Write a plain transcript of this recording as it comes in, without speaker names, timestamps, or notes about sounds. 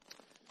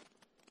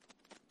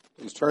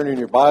Please turn in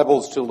your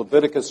Bibles to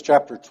Leviticus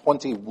chapter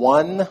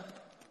 21. We're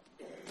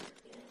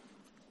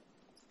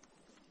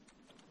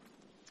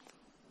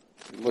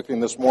looking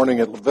this morning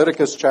at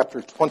Leviticus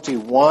chapter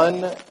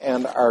 21,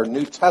 and our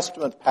New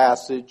Testament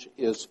passage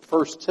is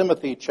 1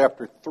 Timothy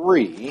chapter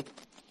 3,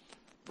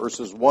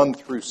 verses 1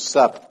 through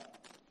 7.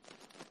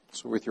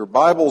 So with your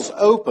Bibles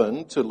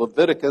open to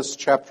Leviticus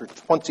chapter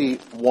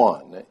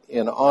 21,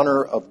 in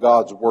honor of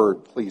God's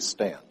Word, please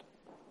stand.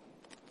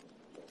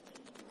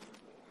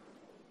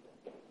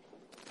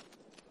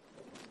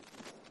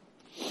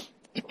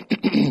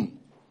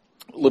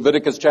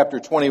 Leviticus chapter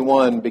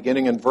 21,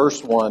 beginning in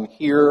verse 1,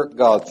 hear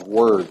God's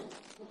word.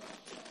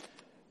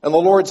 And the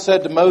Lord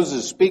said to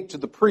Moses, "Speak to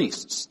the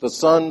priests, the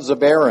sons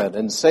of Aaron,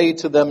 and say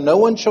to them, no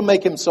one shall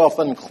make himself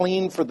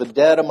unclean for the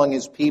dead among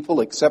his people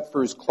except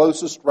for his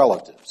closest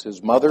relatives,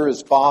 his mother,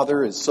 his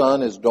father, his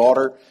son, his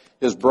daughter,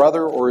 his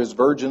brother, or his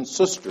virgin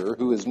sister,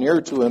 who is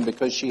near to him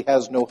because she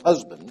has no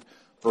husband,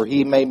 for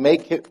he may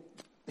make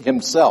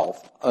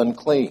himself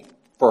unclean.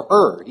 For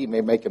her he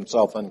may make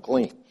himself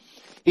unclean.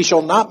 He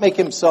shall not make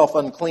himself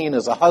unclean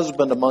as a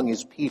husband among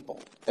his people,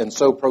 and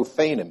so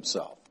profane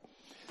himself.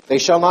 They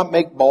shall not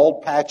make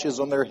bald patches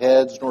on their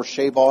heads, nor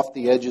shave off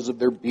the edges of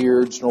their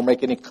beards, nor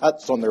make any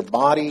cuts on their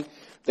body.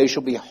 They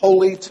shall be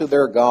holy to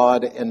their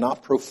God, and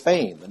not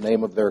profane the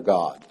name of their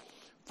God.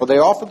 For they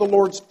offer the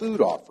Lord's food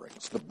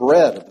offerings, the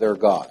bread of their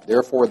God.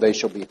 Therefore they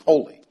shall be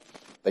holy.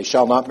 They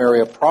shall not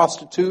marry a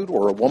prostitute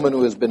or a woman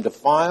who has been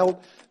defiled,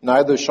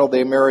 neither shall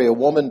they marry a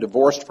woman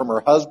divorced from her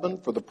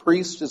husband, for the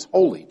priest is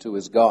holy to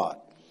his God.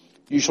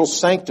 You shall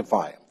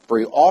sanctify him, for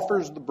he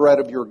offers the bread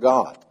of your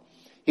God.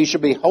 He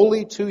shall be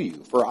holy to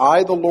you, for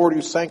I, the Lord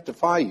who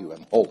sanctify you,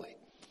 am holy.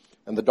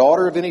 And the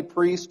daughter of any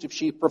priest, if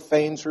she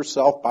profanes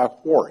herself by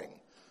whoring,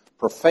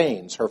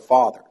 profanes her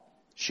father.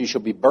 She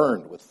shall be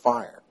burned with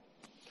fire.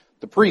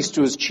 The priest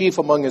who is chief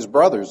among his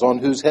brothers, on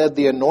whose head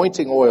the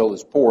anointing oil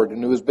is poured,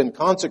 and who has been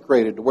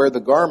consecrated to wear the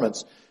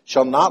garments,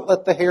 shall not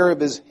let the hair of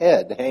his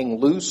head hang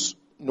loose,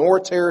 nor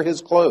tear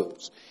his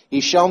clothes. He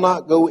shall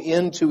not go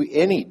into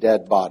any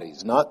dead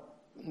bodies,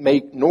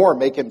 nor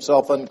make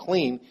himself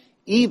unclean,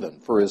 even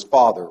for his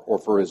father or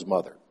for his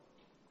mother.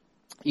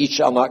 He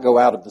shall not go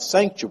out of the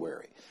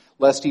sanctuary,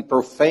 lest he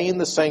profane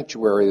the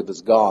sanctuary of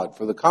his God,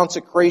 for the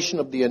consecration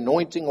of the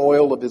anointing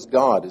oil of his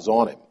God is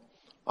on him.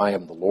 I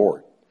am the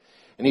Lord.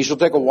 And he shall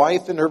take a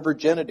wife in her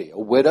virginity, a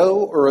widow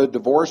or a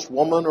divorced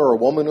woman or a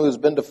woman who has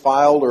been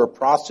defiled or a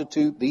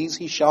prostitute. These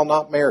he shall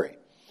not marry.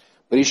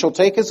 But he shall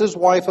take as his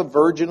wife a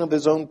virgin of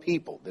his own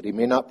people, that he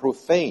may not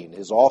profane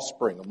his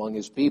offspring among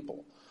his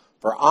people.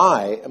 For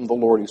I am the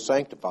Lord who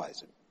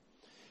sanctifies him.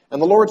 And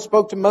the Lord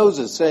spoke to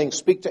Moses, saying,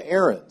 Speak to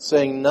Aaron,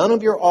 saying, None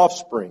of your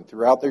offspring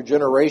throughout their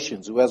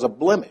generations who has a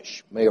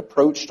blemish may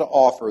approach to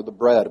offer the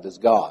bread of his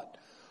God.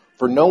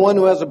 For no one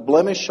who has a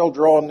blemish shall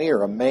draw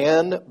near, a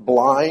man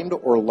blind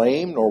or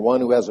lame, nor one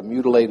who has a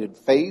mutilated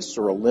face,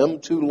 or a limb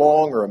too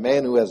long, or a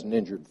man who has an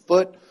injured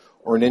foot,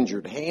 or an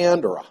injured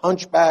hand, or a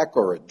hunchback,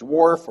 or a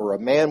dwarf, or a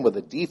man with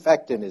a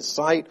defect in his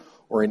sight,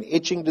 or an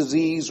itching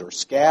disease, or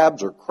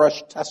scabs, or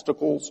crushed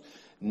testicles.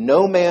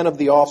 No man of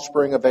the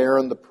offspring of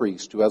Aaron the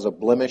priest who has a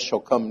blemish shall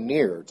come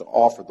near to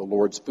offer the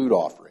Lord's food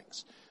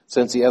offerings.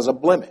 Since he has a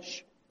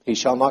blemish, he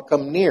shall not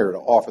come near to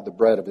offer the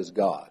bread of his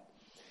God.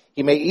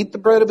 He may eat the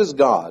bread of his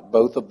God,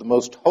 both of the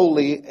most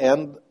holy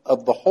and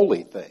of the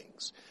holy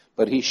things,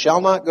 but he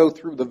shall not go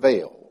through the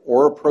veil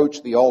or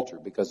approach the altar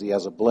because he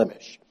has a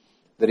blemish,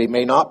 that he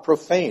may not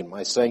profane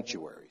my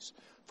sanctuaries.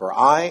 For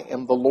I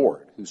am the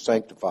Lord who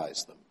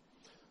sanctifies them.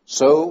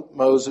 So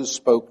Moses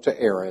spoke to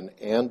Aaron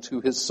and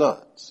to his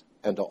sons,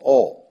 and to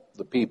all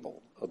the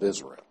people of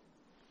Israel.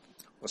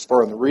 As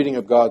far as the reading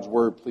of God's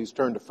word, please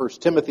turn to 1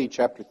 Timothy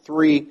chapter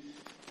 3,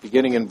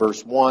 beginning in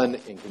verse 1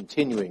 and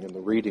continuing in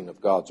the reading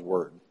of God's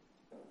word.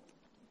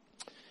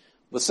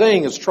 The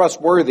saying is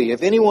trustworthy.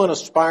 If anyone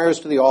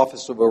aspires to the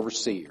office of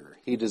overseer,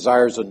 he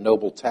desires a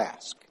noble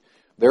task.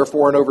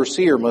 Therefore an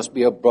overseer must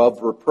be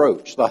above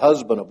reproach, the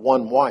husband of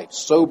one wife,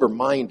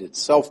 sober-minded,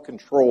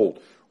 self-controlled,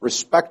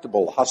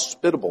 respectable,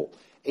 hospitable,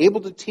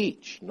 able to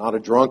teach, not a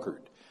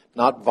drunkard,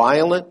 not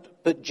violent,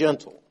 but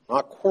gentle,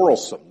 not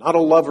quarrelsome, not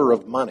a lover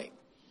of money.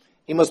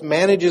 He must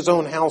manage his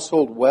own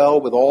household well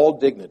with all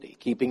dignity,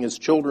 keeping his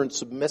children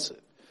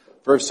submissive.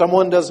 For if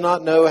someone does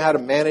not know how to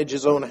manage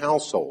his own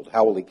household,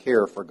 how will he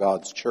care for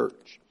God's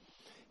church?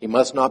 He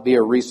must not be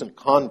a recent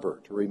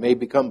convert, or he may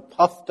become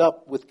puffed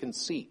up with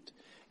conceit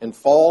and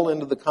fall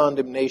into the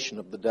condemnation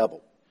of the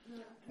devil.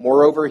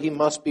 Moreover, he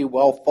must be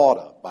well thought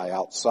of by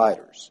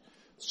outsiders,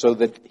 so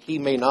that he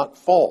may not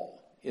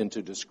fall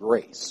into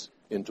disgrace,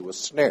 into a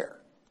snare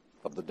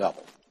of the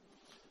devil.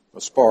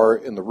 As far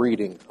in the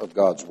reading of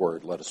God's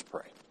word, let us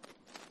pray.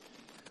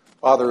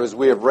 Father, as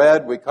we have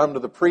read, we come to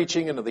the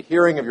preaching and to the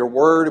hearing of your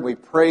word, and we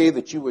pray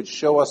that you would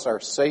show us our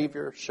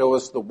Savior, show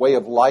us the way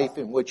of life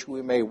in which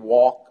we may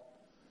walk,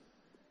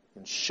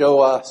 and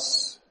show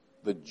us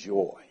the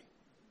joy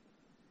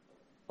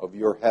of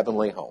your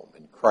heavenly home.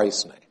 In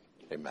Christ's name,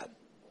 amen.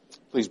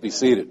 Please be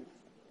seated.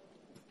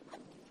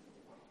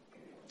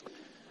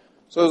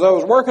 So as I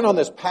was working on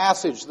this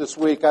passage this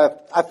week, I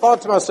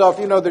thought to myself,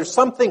 there's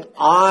something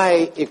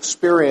I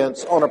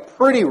experience on a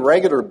pretty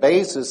regular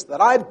basis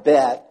that I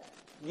bet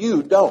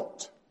you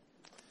don't.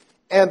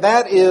 And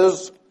that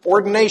is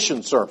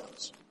ordination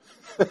sermons.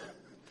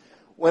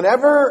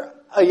 Whenever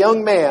a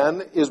young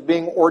man is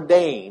being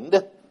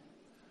ordained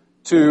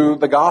to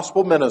the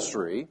gospel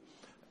ministry,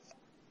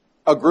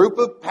 a group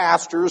of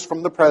pastors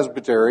from the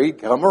presbytery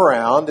come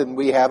around and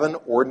we have an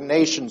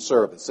ordination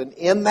service. And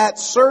in that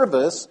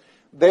service,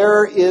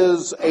 there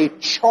is a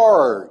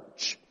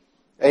charge,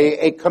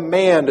 a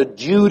command, a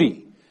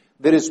duty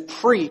that is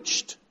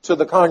preached to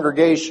the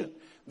congregation.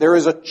 There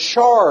is a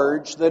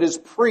charge that is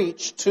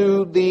preached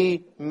to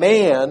the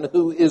man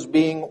who is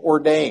being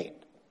ordained.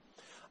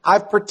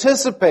 I've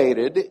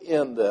participated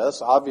in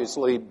this,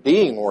 obviously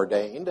being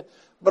ordained,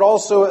 but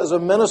also as a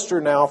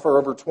minister now for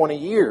over 20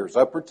 years.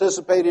 I've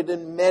participated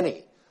in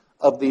many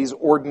of these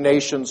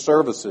ordination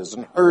services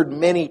and heard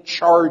many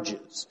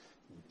charges,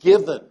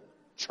 given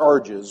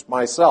charges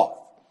myself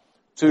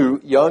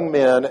to young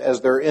men as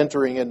they're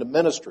entering into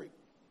ministry.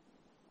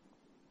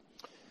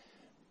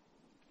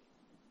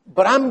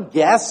 But I'm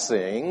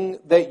guessing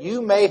that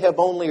you may have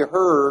only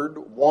heard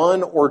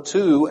one or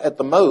two at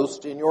the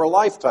most in your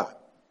lifetime,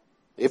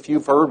 if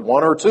you've heard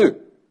one or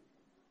two.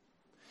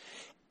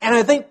 And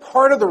I think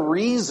part of the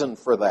reason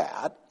for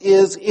that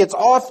is it's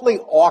awfully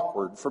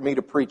awkward for me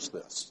to preach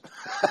this.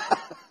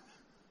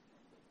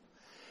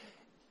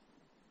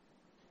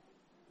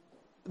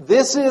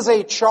 This is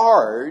a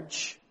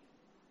charge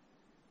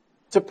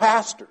to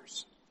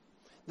pastors.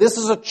 This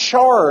is a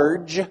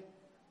charge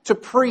to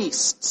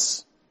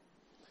priests.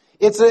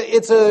 It's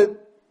a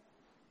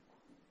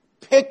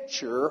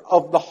picture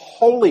of the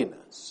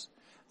holiness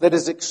that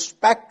is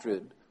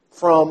expected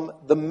from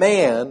the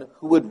man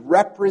who would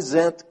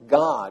represent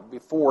God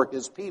before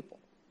his people.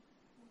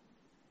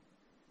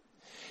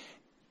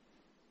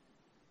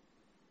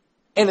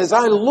 And as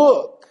I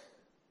look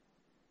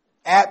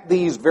at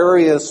these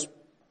various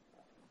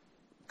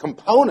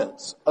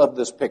components of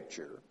this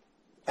picture,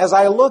 as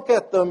I look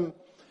at them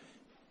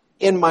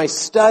in my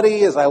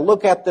study, as I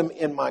look at them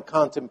in my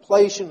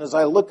contemplation, as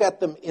I look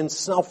at them in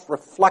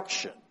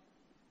self-reflection,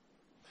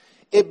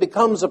 it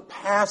becomes a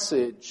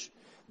passage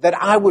that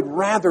I would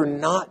rather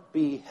not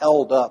be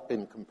held up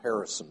in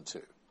comparison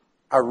to.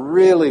 I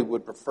really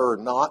would prefer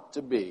not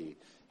to be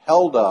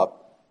held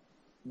up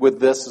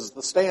with this as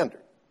the standard.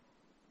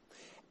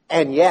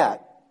 And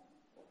yet,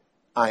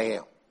 I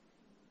am.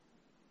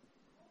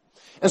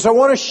 And so I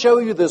want to show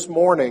you this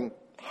morning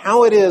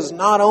how it is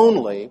not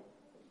only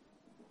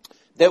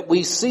that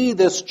we see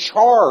this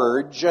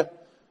charge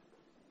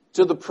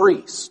to the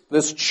priest,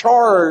 this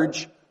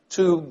charge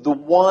to the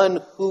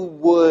one who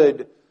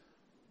would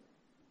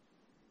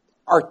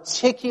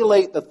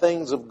articulate the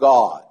things of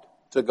God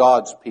to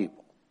God's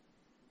people,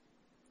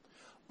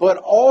 but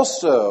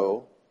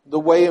also the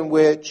way in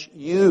which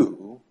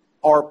you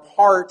are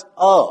part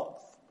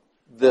of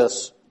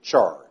this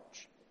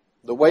charge,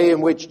 the way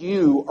in which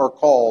you are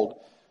called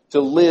to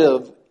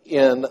live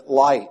in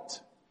light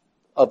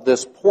of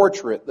this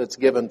portrait that's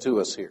given to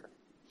us here.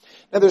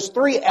 Now there's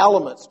three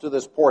elements to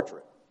this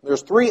portrait.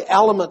 There's three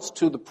elements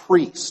to the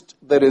priest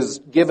that is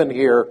given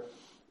here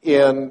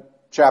in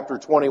chapter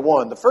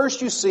 21. The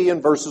first you see in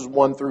verses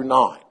 1 through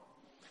 9.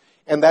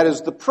 And that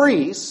is the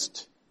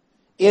priest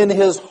in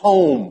his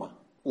home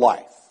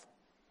life.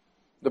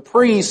 The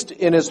priest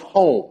in his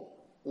home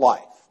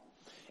life.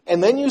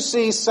 And then you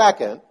see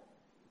second,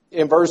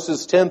 in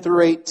verses 10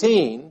 through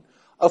 18,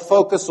 a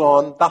focus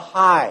on the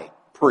high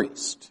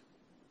priest.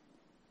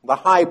 The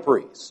high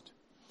priest.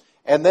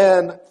 And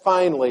then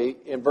finally,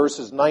 in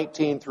verses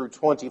 19 through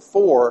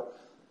 24,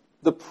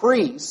 the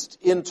priest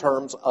in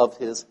terms of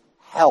his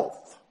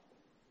health.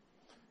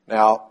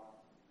 Now,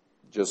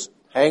 just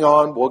hang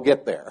on, we'll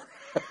get there.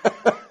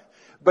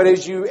 But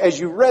as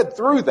you read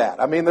through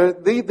that, I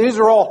mean, these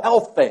are all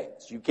health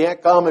things. You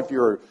can't come if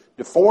you're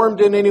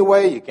deformed in any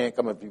way. You can't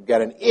come if you've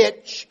got an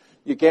itch.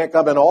 You can't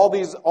come in all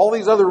these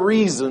other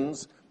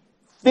reasons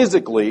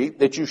physically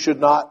that you should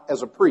not,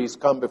 as a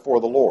priest, come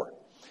before the Lord.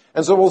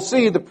 And so we'll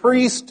see the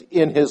priest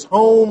in his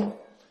home,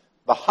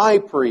 the high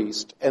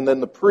priest, and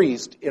then the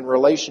priest in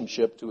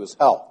relationship to his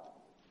health.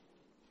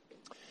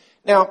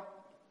 Now,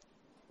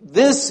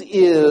 this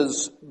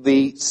is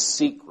the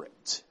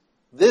secret.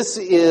 This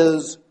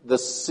is the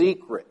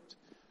secret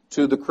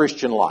to the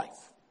Christian life.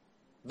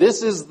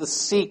 This is the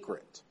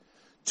secret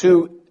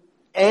to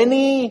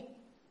any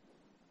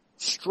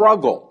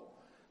struggle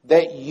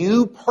that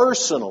you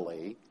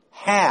personally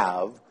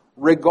have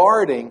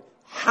regarding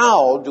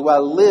how do I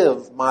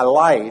live my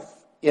life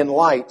in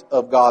light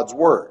of God's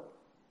Word.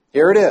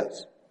 Here it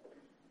is.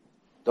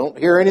 Don't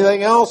hear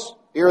anything else.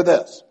 Hear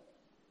this.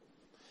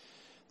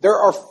 There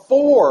are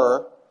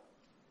 4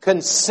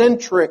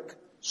 concentric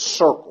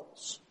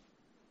circles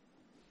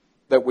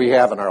that we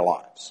have in our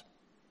lives.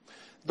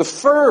 The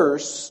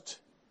first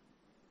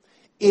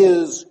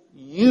is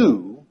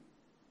you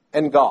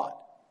and God.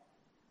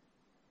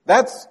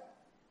 That's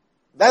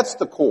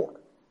the core.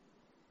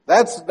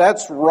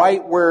 That's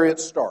right where it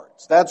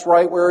starts. That's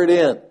right where it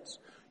ends.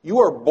 You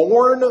are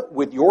born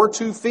with your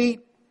 2 feet.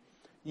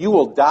 You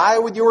will die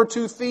with your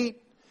 2 feet.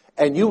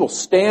 And you will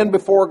stand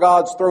before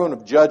God's throne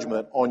of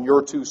judgment on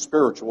your 2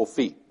 spiritual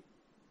feet.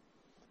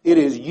 It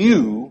is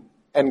you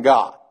and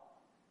God.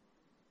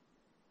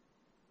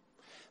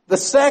 The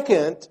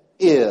second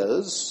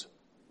is,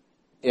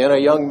 in a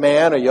young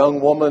man, a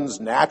young woman's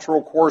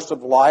natural course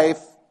of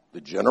life,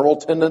 the general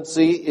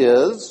tendency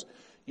is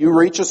you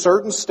reach a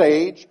certain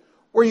stage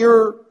where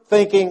you're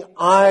thinking,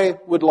 I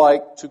would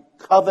like to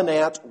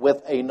covenant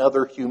with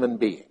another human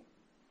being.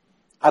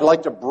 I'd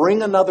like to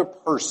bring another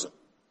person.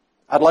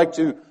 I'd like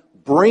to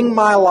bring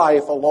my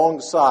life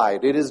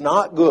alongside. It is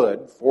not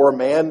good for a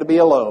man to be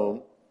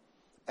alone,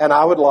 and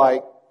I would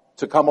like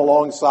to come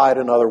alongside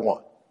another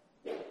one.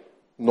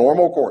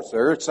 Normal course.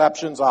 There are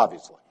exceptions,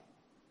 obviously.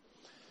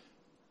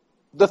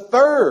 The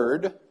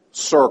third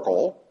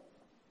circle,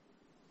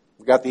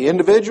 you've got the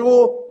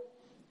individual,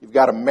 you've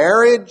got a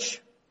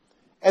marriage,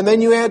 and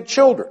then you add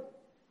children.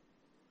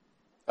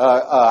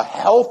 A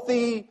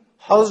healthy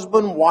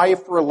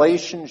husband-wife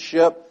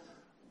relationship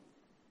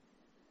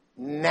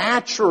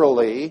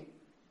naturally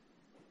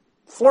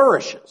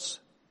flourishes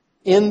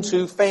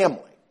into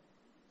family.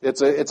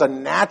 It's a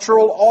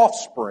natural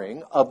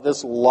offspring of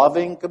this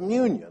loving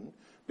communion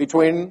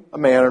between a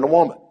man and a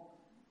woman.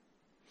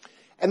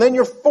 And then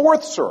your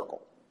fourth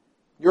circle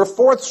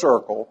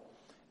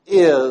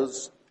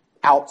is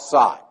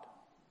outside.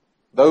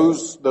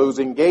 Those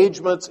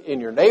engagements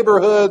in your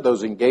neighborhood,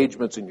 those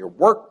engagements in your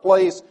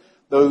workplace,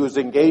 those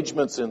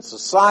engagements in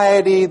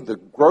society, the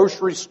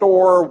grocery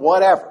store,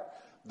 whatever.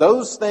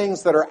 Those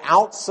things that are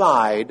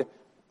outside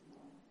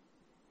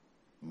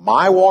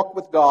my walk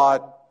with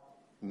God,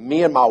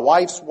 me and my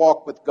wife's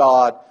walk with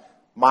God,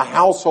 my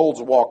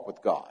household's walk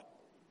with God.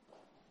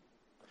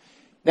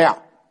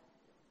 Now,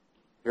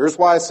 here's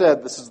why I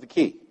said this is the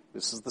key.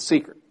 This is the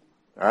secret.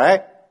 All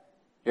right?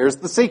 Here's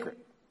the secret.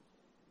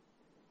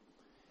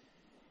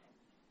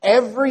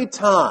 Every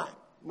time,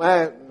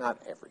 well, not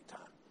every time,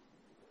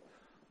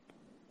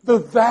 the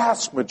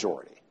vast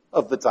majority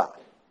of the time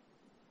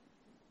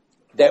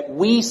that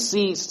we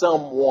see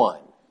someone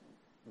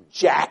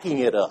jacking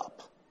it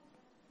up,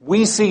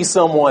 we see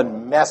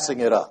someone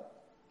messing it up,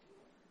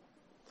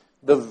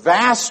 the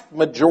vast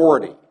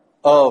majority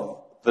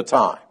of the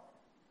time,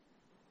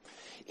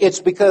 it's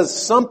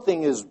because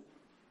something is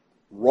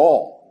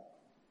wrong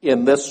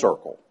in this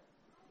circle.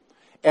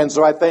 And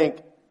so I think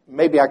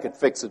maybe I could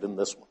fix it in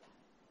this one.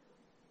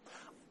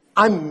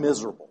 I'm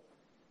miserable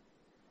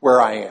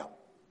where I am.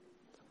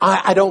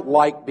 I don't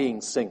like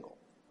being single.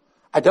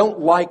 I don't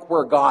like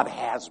where God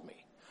has me.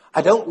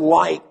 I don't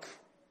like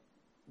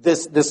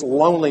this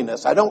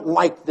loneliness. I don't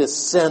like this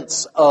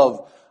sense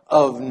of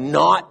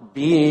not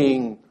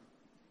being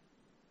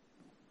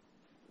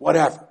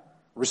whatever,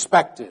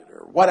 respected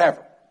or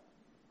whatever.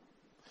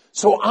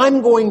 So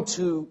I'm going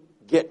to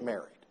get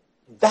married.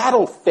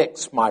 That'll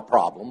fix my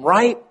problem,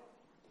 right?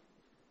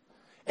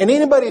 And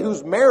anybody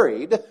who's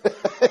married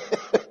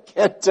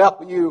can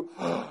tell you,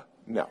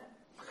 no.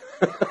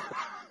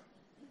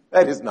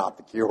 That is not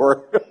the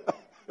cure.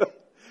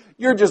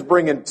 You're just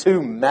bringing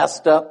two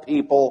messed up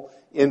people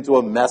into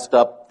a messed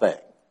up thing.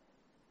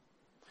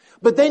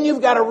 But then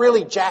you've got a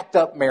really jacked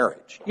up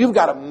marriage. You've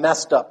got a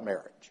messed up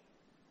marriage.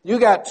 You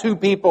got two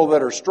people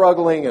that are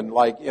struggling and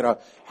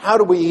how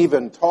do we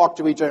even talk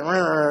to each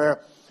other?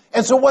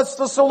 And so what's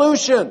the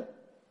solution?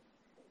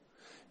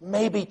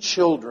 Maybe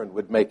children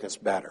would make us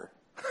better.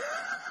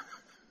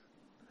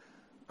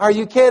 Are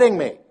you kidding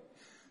me?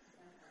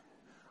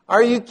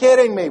 Are you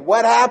kidding me?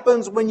 What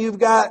happens when you've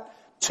got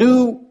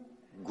two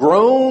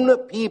grown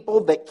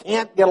people that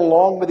can't get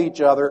along with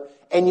each other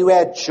and you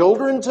add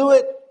children to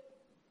it?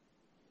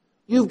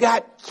 You've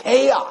got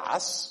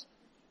chaos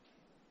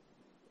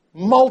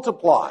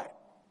multiplied,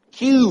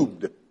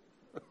 cubed,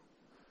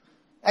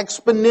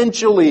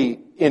 exponentially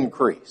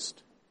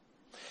increased.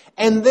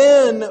 And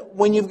then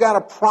when you've got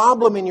a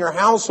problem in your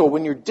household,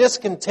 when you're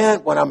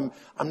discontent, when I'm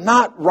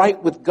not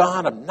right with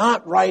God, I'm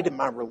not right in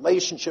my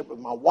relationship with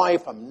my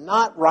wife, I'm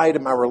not right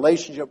in my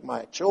relationship with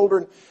my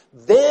children,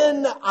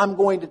 then I'm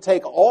going to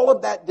take all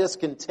of that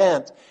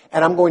discontent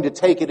and I'm going to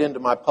take it into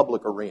my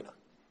public arena.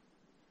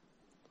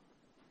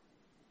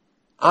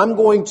 I'm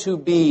going to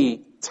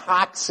be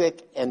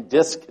toxic and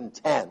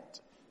discontent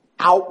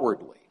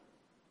outwardly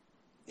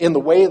in the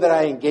way that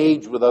I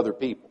engage with other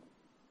people.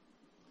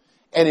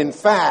 And in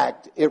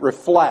fact, it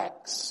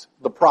reflects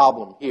the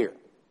problem here.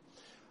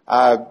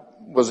 I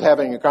was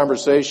having a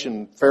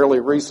conversation fairly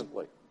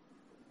recently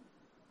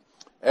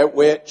at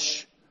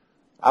which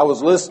I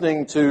was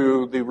listening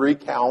to the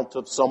recount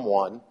of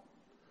someone,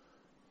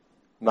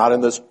 not in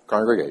this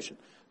congregation,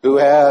 who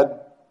had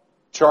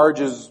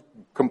charges,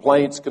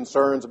 complaints,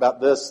 concerns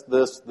about this,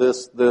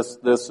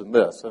 and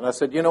this. And I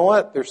said, you know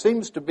what? There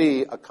seems to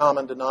be a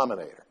common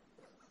denominator.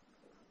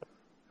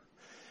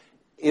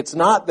 It's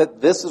not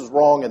that this is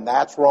wrong and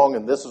that's wrong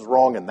and this is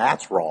wrong and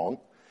that's wrong.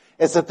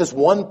 It's that this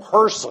one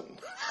person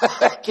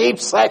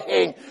keeps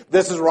saying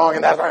this is wrong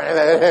and that's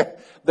wrong.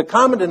 The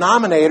common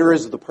denominator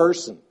is the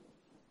person.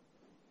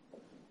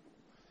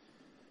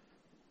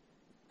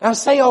 Now, I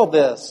say all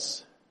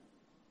this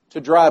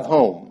to drive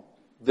home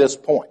this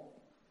point.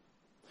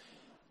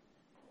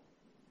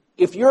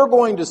 If you're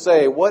going to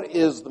say, what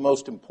is the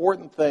most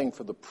important thing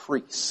for the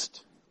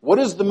priest? What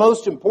is the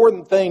most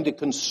important thing to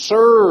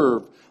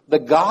conserve the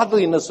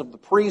godliness of the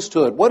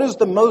priesthood? What is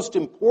the most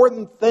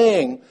important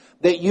thing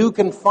that you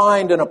can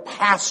find in a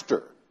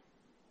pastor?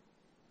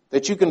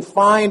 That you can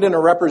find in a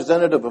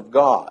representative of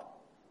God?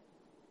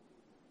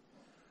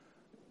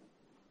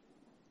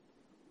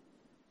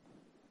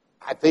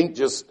 I think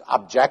just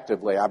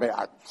objectively,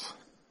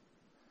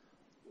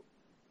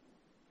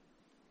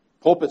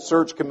 pulpit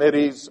search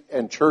committees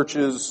and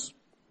churches,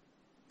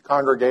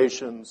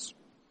 congregations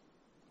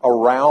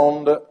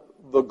around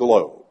the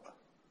globe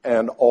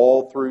and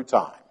all through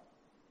time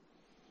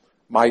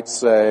might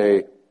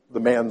say the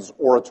man's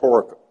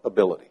oratoric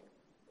ability,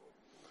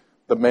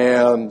 the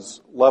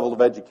man's level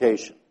of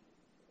education,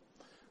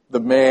 the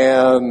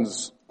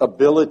man's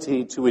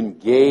ability to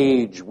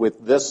engage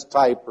with this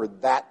type or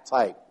that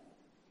type,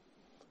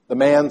 the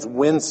man's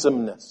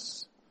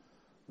winsomeness,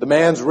 the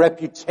man's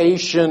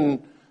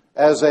reputation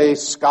as a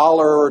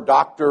scholar or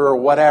doctor or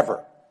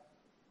whatever.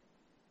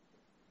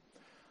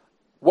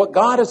 What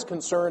God is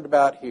concerned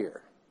about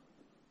here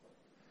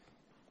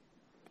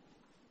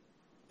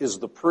is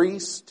the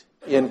priest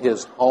in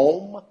his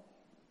home,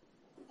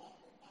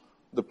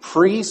 the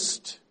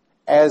priest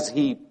as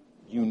he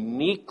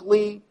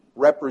uniquely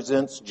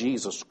represents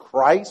Jesus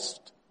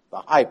Christ, the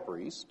high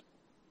priest,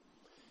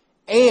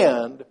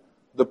 and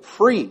the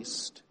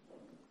priest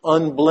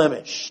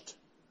unblemished.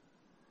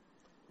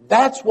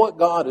 That's what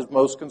God is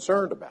most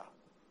concerned about.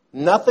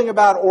 Nothing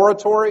about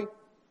oratory,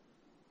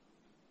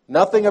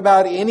 nothing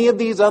about any of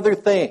these other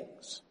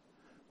things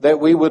that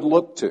we would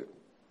look to.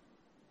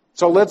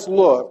 So let's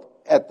look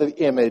at the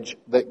image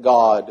that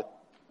God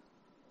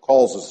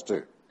calls us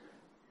to.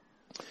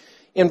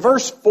 In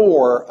verse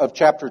 4 of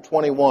chapter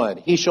 21,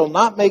 he shall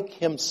not make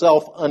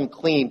himself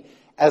unclean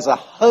as a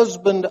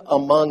husband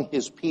among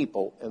his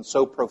people and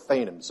so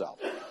profane himself.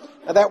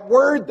 Now that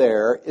word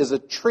there is a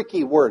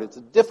tricky word. It's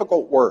a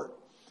difficult word.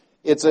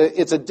 It's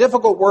a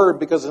difficult word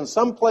because in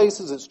some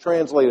places it's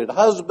translated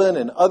husband,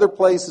 in other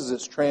places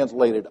it's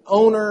translated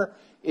owner.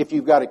 If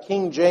you've got a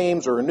King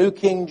James or a New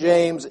King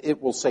James,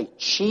 it will say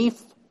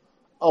chief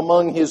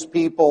among his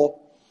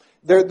people.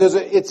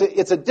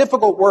 It's a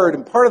difficult word,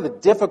 and part of the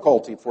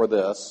difficulty for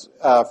this,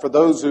 for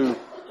those who,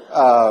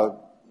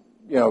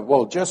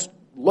 just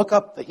look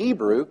up the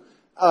Hebrew.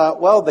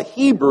 The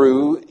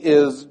Hebrew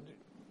is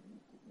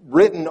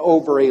written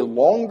over a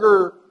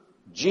longer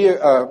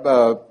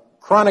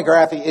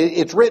chronography.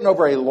 It's written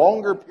over a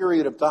longer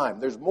period of time.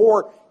 There's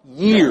more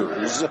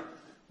years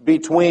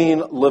between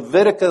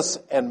Leviticus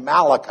and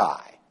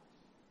Malachi.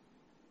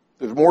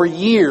 There's more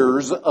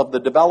years of the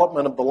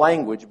development of the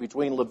language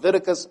between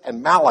Leviticus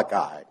and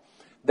Malachi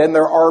than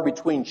there are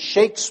between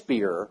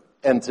Shakespeare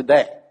and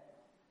today.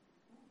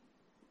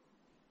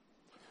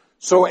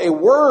 So a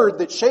word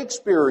that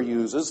Shakespeare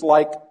uses,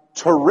 like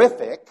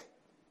terrific,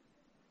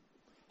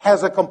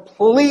 has a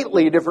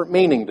completely different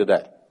meaning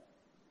today.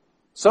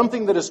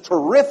 Something that is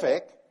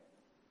terrific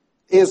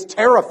is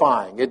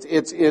terrifying.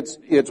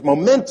 It's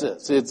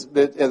momentous.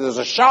 There's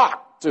a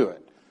shock to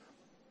it.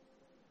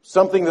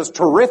 Something that's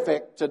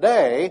terrific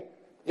today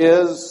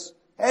is,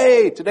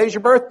 hey, today's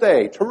your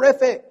birthday.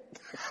 Terrific.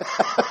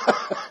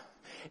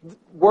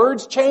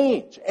 Words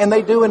change, and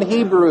they do in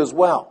Hebrew as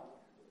well.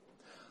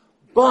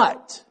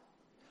 But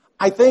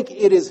I think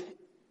it is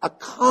a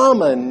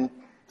common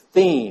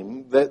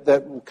theme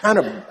that will kind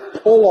of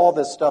pull all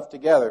this stuff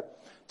together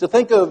to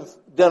think of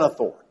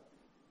Denethor,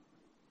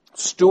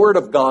 steward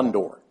of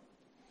Gondor.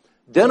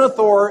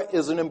 Denethor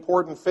is an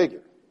important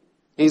figure.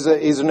 He's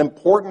an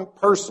important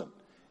person.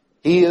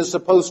 He is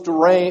supposed to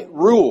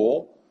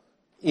rule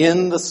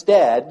in the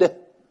stead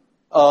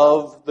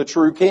of the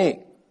true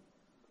king.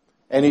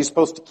 And he's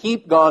supposed to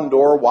keep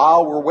Gondor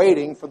while we're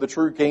waiting for the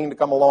true king to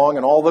come along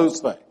and all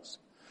those things.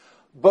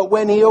 But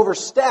when he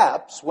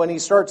oversteps, when he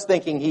starts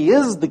thinking he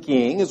is the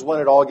king, is when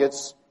it all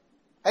gets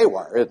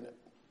haywire, isn't it?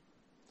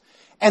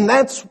 And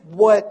that's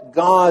what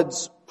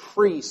God's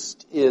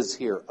priest is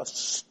here, a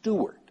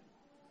steward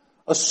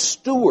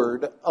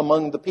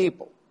among the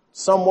people.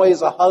 Some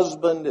ways a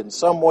husband, in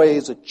some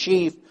ways a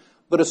chief,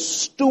 but a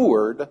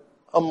steward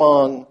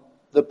among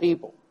the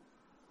people.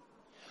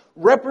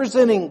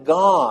 Representing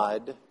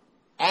God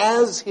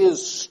as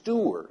his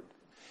steward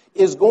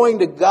is going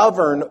to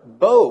govern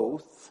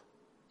both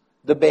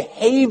the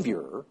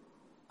behavior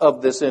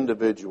of this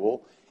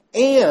individual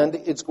and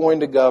it's going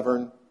to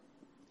govern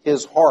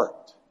his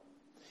heart.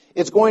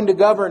 It's going to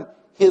govern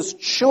his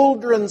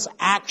children's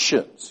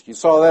actions. You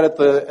saw that at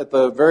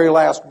the very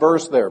last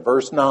verse there,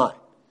 verse 9.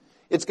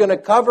 It's going to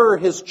cover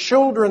his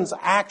children's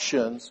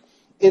actions.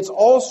 It's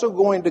also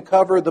going to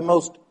cover the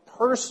most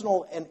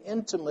personal and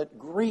intimate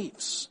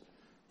griefs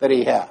that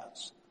he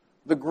has.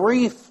 The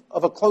grief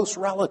of a close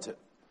relative.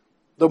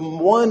 The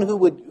one who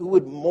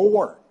would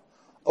mourn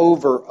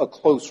over a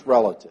close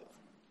relative.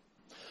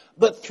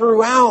 But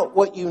throughout,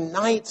 what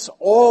unites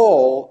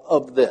all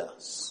of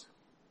this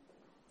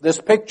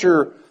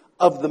picture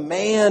of the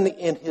man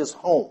in his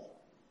home,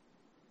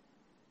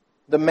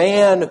 the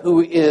man who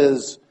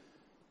is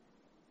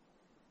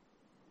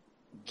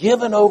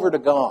given over to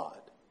God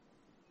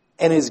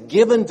and is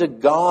given to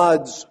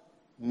God's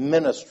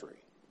ministry.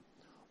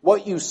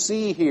 What you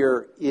see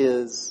here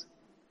is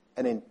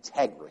an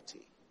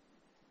integrity,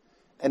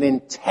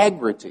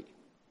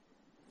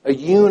 a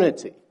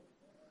unity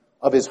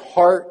of his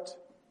heart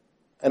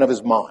and of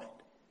his mind.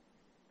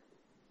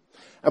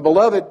 And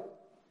beloved,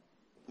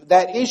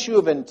 that issue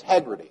of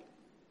integrity,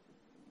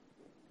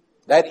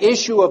 that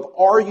issue of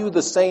are you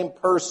the same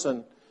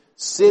person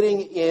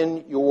sitting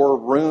in your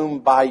room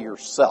by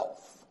yourself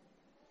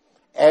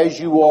as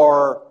you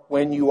are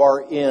when you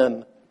are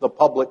in the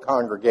public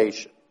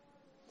congregation,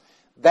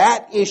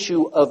 that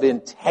issue of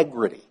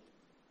integrity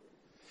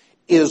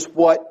is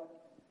what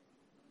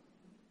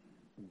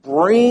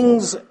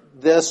brings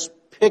this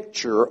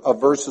picture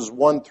of verses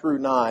 1 through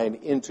 9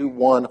 into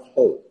one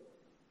whole.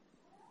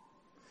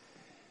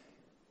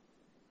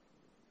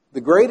 The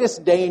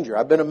greatest danger,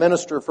 I've been a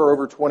minister for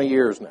over 20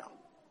 years now,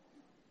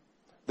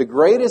 the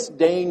greatest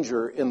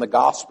danger in the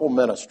gospel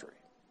ministry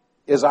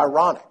is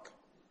ironic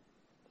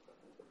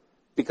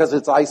because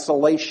it's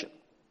isolation.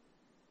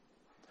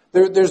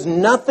 There's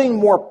nothing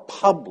more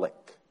public.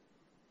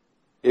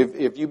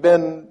 If you've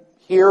been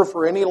here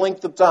for any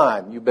length of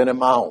time, you've been in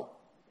my home.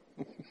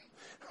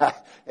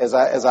 As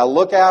I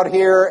look out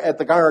here at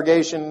the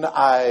congregation,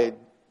 I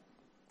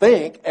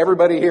think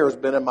everybody here has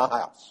been in my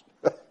house.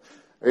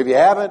 If you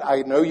haven't,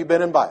 I know you've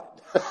been invited.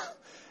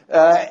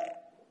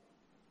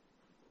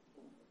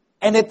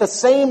 And at the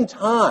same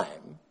time,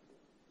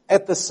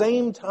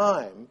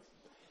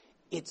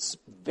 it's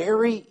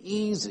very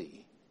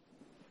easy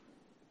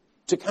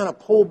to kind of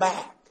pull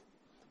back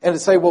and to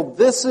say, well,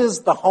 this is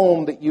the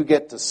home that you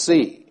get to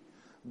see,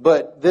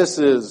 but this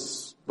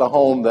is the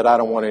home that I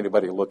don't want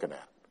anybody looking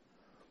at.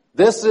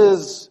 This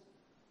is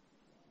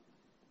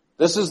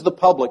the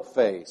public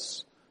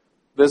face.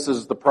 This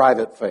is the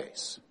private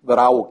face that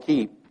I will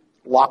keep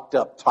locked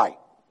up tight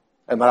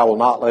and that I will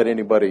not let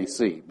anybody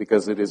see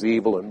because it is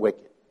evil and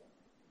wicked.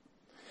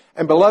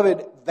 And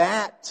beloved,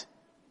 that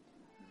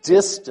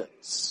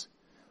distance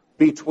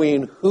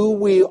between who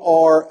we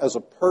are as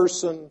a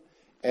person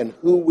and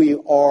who we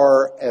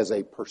are as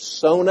a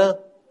persona,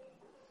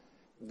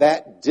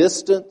 that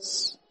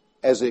distance,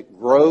 as it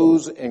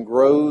grows and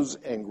grows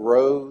and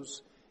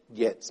grows,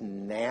 gets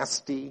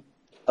nasty,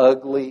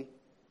 ugly,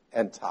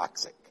 and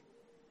toxic.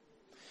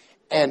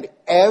 And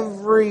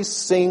every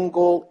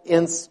single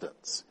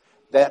instance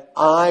that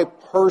I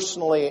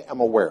personally am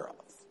aware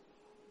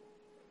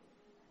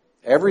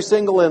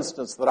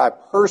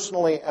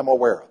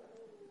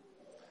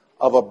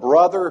of a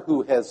brother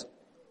who has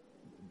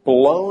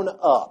blown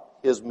up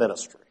his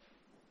ministry,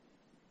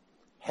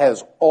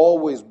 has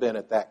always been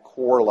at that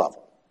core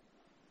level.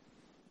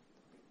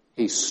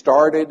 He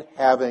started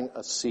having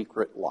a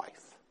secret life.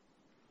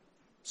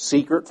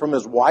 Secret from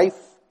his wife,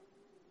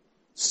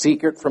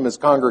 secret from his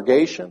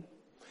congregation.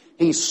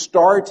 He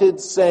started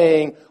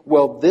saying,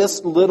 well,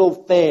 this little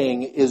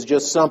thing is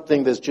just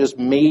something that's just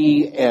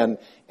me, and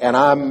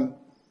I'm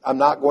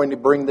not going to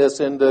bring this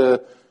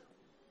into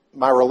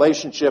my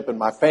relationship and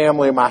my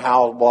family and my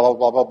house, blah, blah,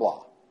 blah, blah,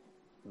 blah.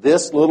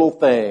 This little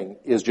thing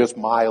is just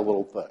my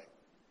little thing.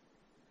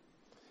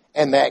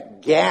 And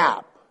that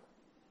gap,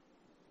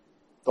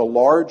 the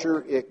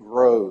larger it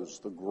grows,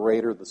 the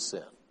greater the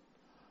sin,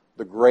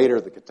 the greater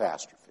the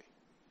catastrophe.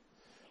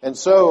 And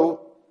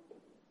so,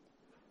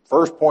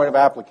 first point of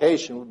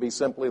application would be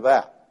simply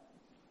that.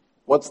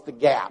 What's the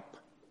gap?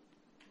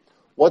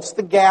 What's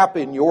the gap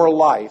in your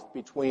life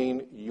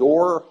between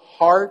your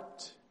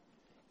heart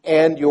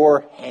and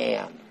your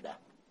hand?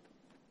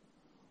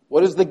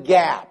 What is the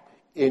gap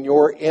in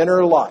your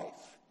inner life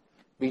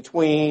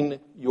between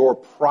your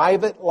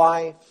private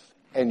life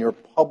and your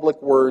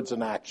public words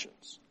and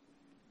actions?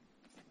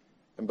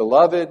 And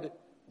beloved,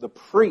 the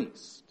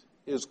priest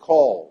is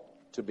called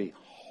to be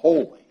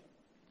holy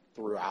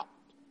throughout.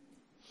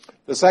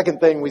 The second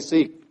thing we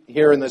see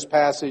here in this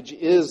passage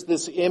is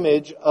this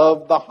image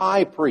of the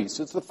high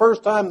priest. It's the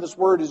first time this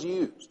word is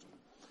used.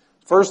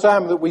 First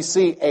time that we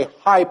see a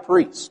high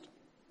priest.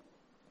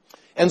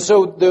 And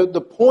so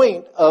the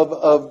point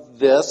of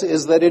this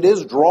is that it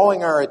is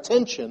drawing our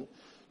attention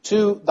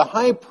to the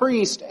high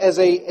priest as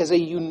a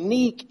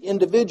unique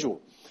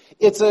individual.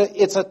 It's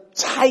a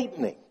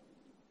tightening.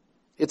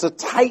 It's a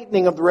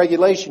tightening of the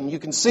regulation. You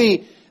can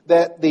see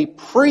that the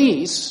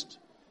priest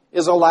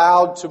is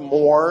allowed to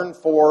mourn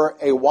for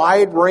a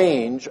wide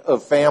range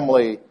of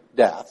family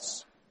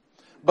deaths.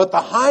 But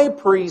the high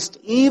priest,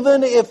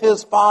 even if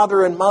his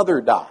father and mother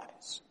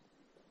dies,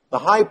 the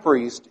high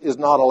priest is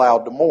not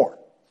allowed to mourn.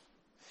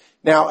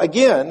 Now,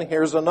 again,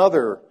 here's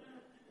another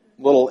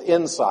little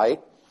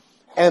insight,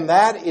 and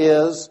that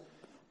is,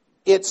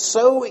 it's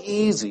so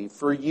easy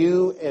for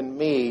you and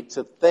me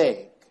to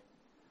think,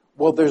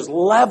 well, there's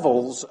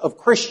levels of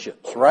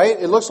Christians, right?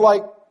 It looks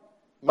like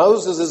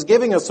Moses is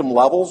giving us some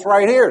levels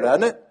right here,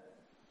 doesn't it?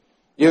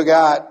 You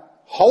got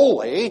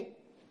holy,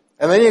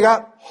 and then you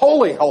got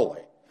holy,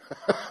 holy.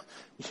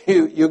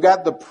 You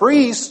got the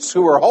priests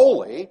who are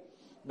holy,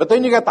 but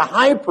then you got the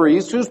high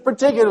priest who's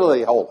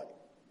particularly holy.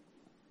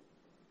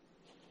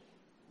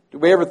 Do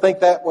we ever think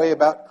that way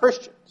about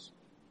Christians?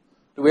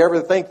 Do we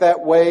ever think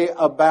that way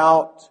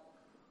about,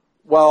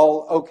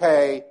 well,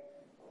 okay,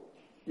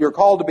 you're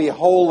called to be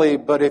holy,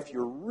 but if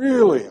you're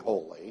really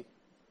holy,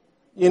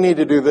 you need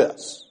to do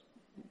this.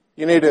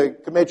 You need to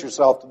commit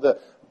yourself to the...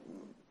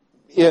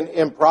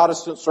 In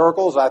Protestant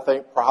circles, I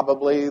think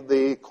probably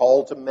the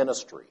call to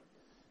ministry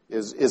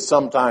is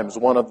sometimes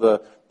one of the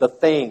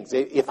things.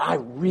 If I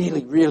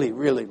really, really,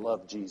 really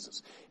love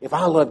Jesus, if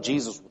I love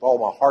Jesus with all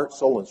my heart,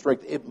 soul, and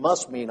strength, it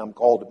must mean I'm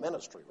called to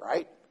ministry,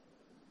 right?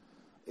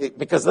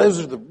 Because those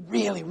are the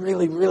really,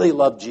 really, really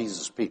love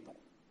Jesus people.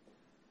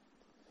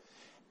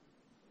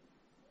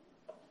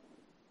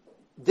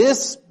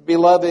 This,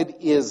 beloved,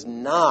 is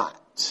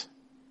not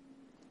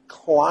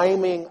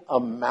climbing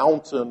a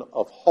mountain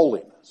of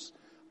holiness.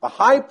 The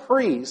high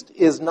priest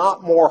is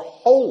not more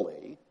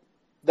holy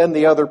than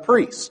the other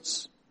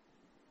priests.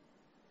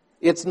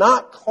 It's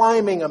not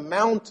climbing a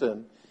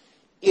mountain,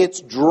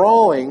 it's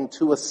drawing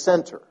to a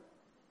center.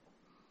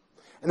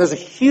 And there's a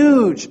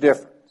huge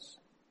difference.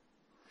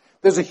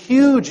 There's a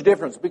huge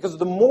difference because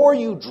the more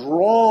you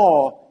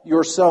draw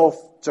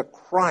yourself to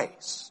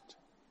Christ,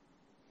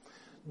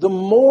 the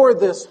more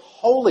this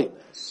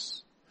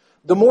holiness,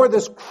 the more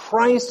this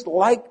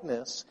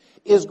Christ-likeness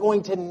is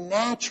going to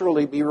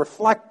naturally be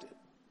reflected.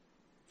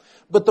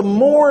 But the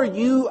more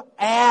you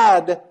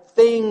add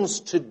things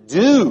to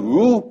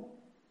do,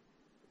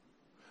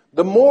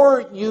 the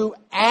more you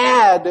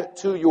add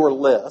to your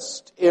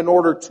list in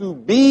order to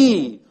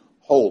be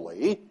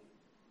holy,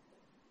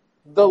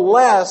 the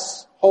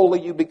less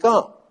holy you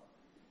become.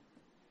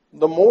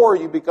 The more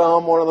you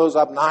become one of those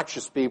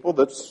obnoxious people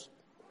that's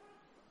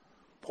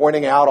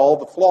pointing out all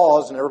the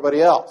flaws in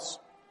everybody else.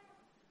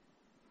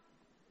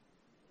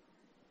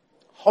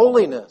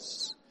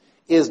 Holiness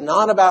is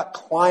not about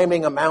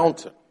climbing a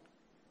mountain.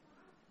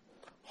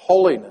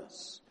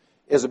 Holiness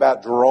is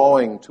about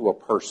drawing to a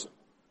person.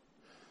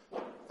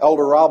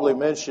 Elder Robley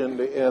mentioned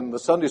in the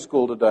Sunday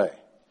school today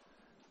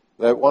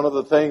that one of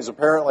the things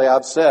apparently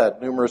I've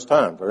said numerous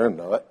times, I didn't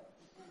know it,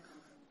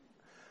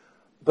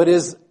 but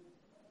is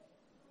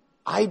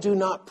I do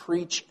not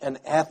preach an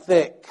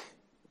ethic.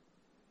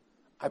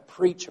 I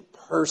preach a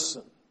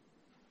person.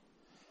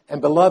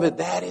 And beloved,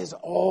 that is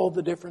all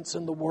the difference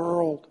in the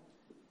world.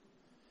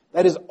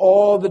 That is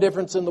all the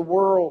difference in the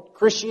world.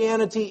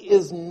 Christianity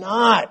is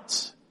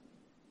not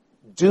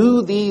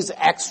do these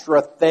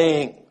extra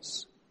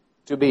things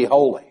to be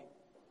holy.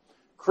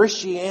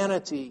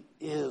 Christianity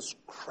is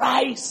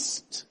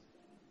Christ.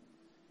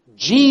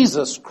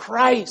 Jesus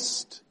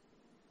Christ.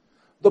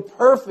 The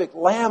perfect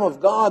Lamb of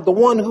God, the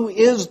one who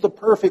is the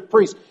perfect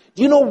priest.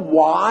 Do you know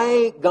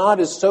why God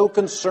is so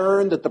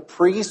concerned that the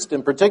priest,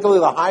 and particularly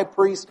the high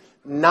priest,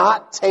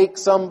 not take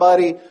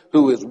somebody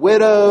who is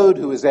widowed,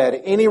 who has had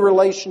any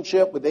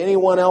relationship with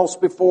anyone else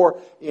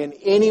before in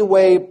any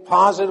way,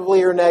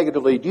 positively or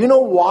negatively? Do you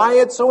know why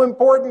it's so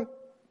important?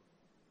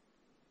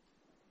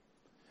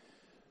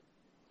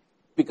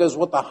 Because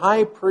what the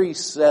high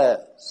priest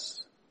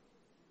says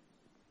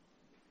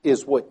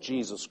is what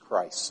Jesus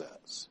Christ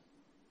says.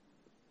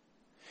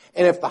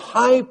 And if the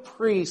high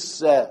priest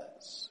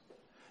says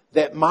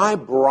that my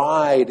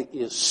bride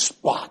is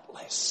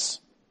spotless,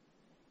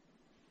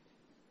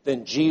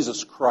 then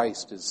Jesus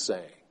Christ is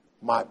saying,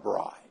 my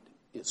bride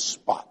is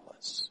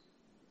spotless.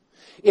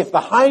 If the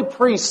high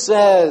priest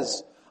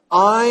says,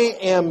 I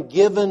am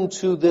given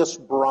to this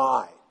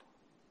bride,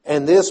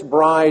 and this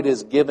bride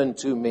is given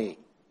to me,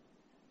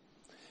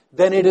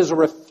 then it is a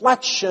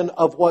reflection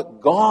of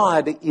what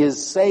God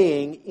is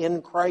saying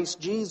in Christ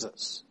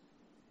Jesus.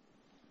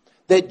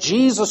 That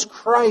Jesus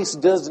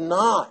Christ does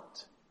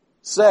not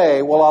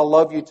say, well, I'll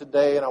love you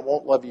today and I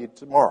won't love you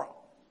tomorrow.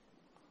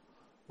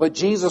 But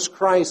Jesus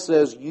Christ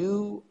says,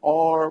 you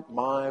are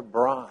my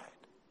bride.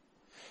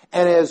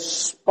 And as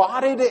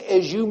spotted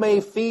as you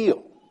may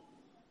feel,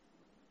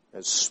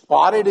 as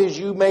spotted as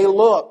you may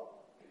look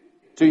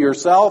to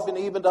yourself and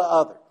even to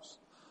others,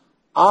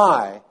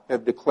 I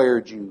have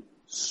declared you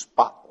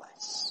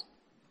spotless.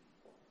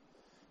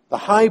 The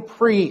high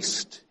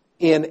priest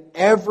in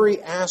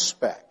every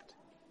aspect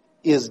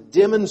is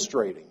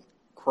demonstrating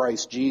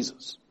Christ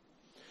Jesus.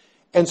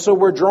 And so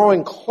we're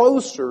drawing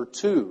closer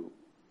to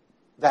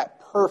that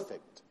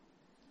perfect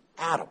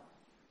Adam.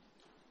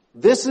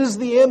 This is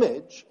the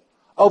image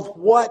of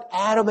what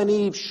Adam and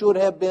Eve should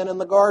have been in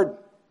the garden.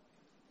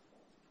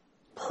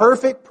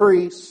 Perfect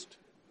priest,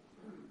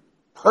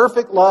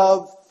 perfect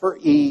love for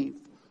Eve,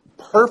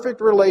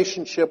 perfect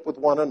relationship with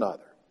one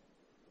another.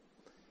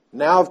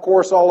 Now, of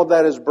course, all of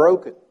that is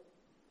broken.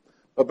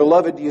 But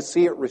beloved, do you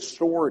see it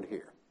restored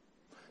here?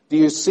 Do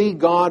you see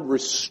God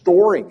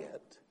restoring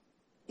it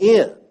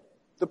in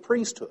the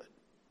priesthood?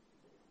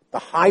 The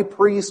high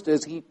priest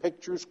as he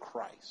pictures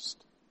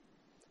Christ,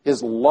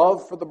 his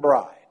love for the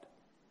bride,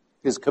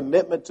 his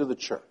commitment to the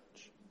church.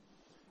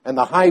 And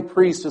the high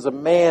priest is a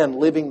man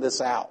living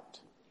this out.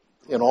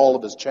 in all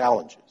of his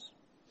challenges.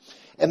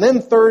 And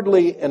then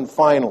thirdly and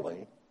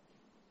finally,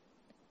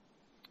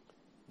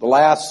 the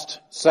last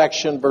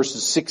section,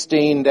 verses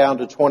 16 down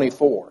to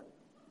 24,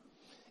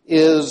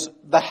 is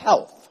the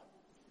health.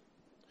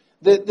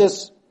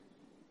 This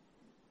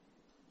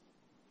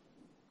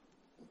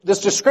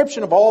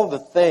description of all the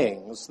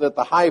things that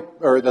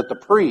the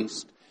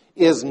priest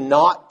is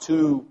not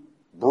to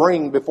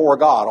bring before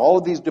God, all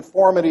of these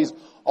deformities,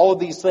 all of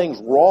these things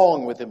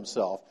wrong with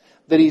himself,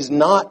 that he's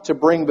not to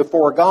bring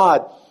before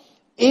God,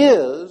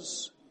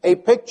 is a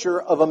picture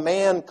of a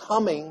man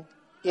coming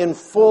in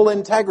full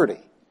integrity,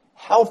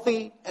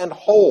 healthy and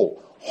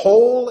whole.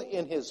 Whole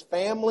in his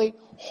family,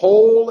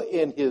 whole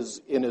in his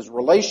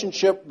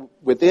relationship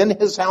within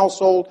his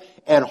household,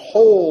 and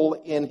whole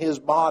in his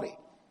body.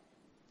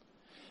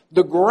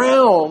 The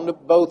ground,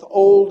 both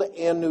Old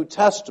and New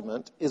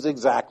Testament, is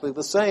exactly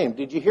the same.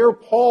 Did you hear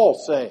Paul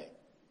saying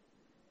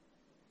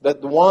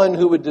that the one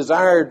who would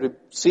desire to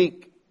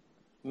seek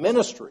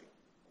ministry,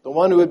 the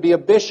one who would be a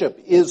bishop,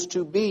 is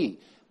to be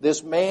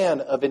this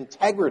man of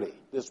integrity,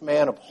 this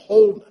man of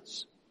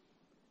wholeness?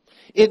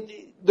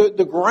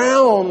 The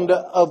ground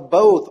of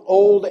both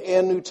Old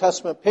and New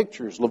Testament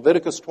pictures,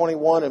 Leviticus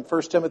 21 and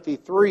 1 Timothy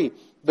 3,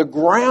 the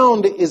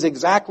ground is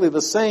exactly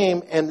the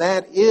same, and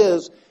that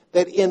is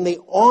that in the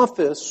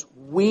office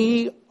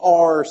we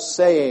are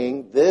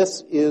saying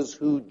this is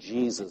who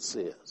Jesus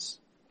is.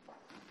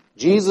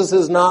 Jesus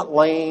is not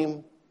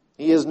lame.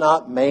 He is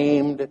not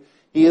maimed.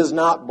 He is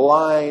not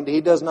blind. He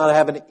does not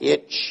have an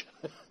itch.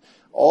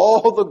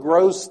 All the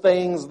gross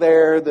things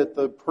there that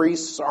the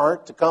priests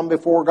aren't to come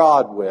before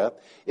God with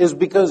is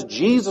because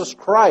Jesus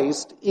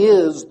Christ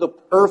is the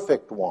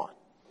perfect one.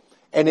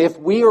 And if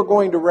we are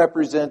going to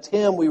represent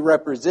him, we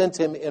represent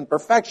him in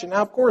perfection.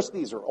 Now, of course,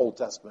 these are Old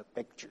Testament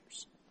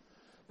pictures.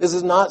 This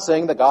is not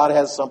saying that God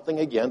has something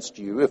against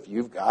you if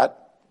you've got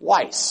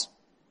lice.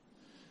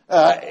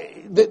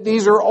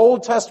 These are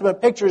Old Testament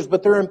pictures,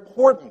 but they're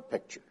important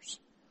pictures.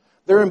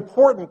 They're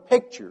important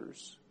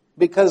pictures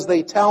because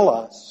they tell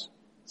us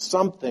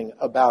something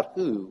about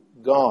who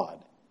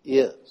God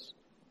is.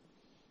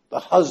 The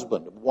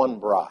husband of one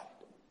bride,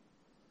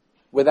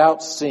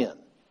 without sin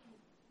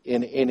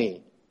in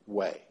any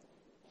way.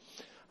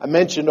 I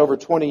mentioned over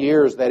 20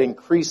 years that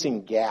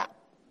increasing gap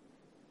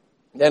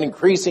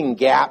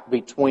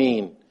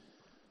between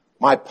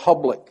my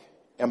public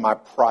and my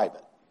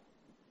private.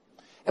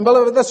 And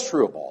beloved, that's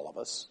true of all of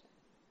us.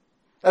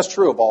 That's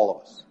true of all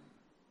of us.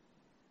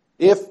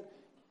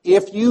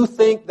 If you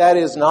think that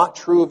is not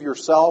true of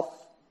yourself,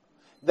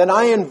 then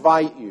I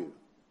invite you,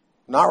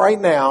 not right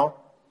now,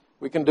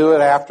 we can do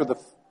it after the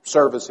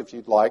service if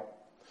you'd like,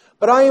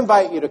 but I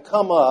invite you to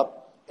come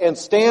up and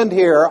stand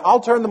here. I'll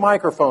turn the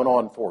microphone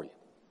on for you.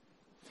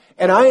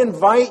 And I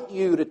invite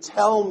you to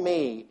tell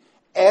me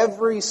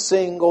every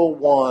single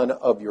one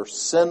of your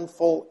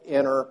sinful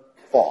inner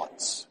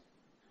thoughts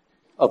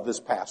of this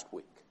past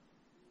week.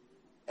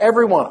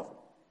 Every one of them.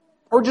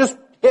 Or just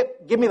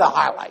give me the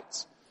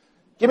highlights.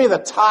 Give me the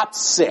top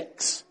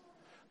 6.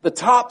 The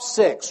top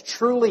 6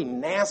 truly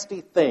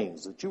nasty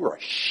things that you are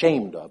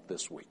ashamed of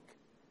this week.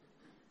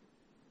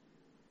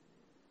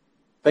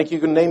 Think you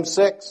can name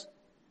 6?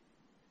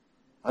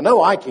 I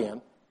know I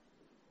can.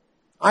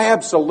 I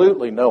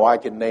absolutely know I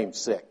can name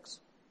 6.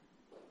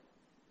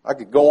 I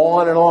could go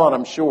on and on,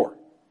 I'm sure.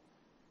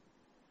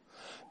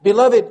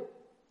 Beloved,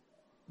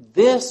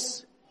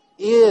 this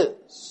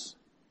is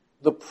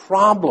the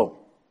problem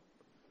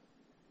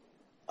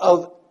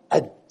of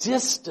a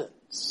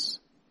distance.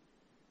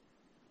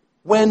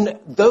 When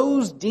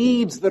those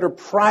deeds that are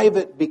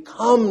private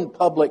become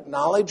public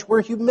knowledge,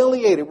 we're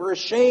humiliated, we're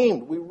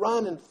ashamed, we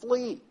run and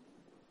flee.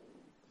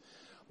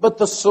 But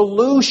the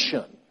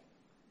solution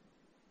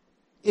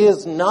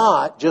is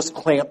not just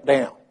clamp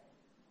down.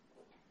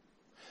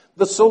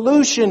 The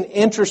solution,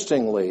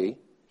 interestingly,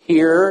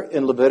 here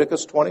in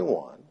Leviticus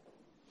 21,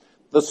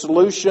 the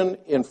solution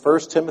in 1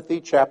 Timothy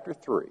chapter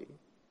 3,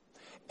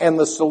 and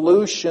the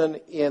solution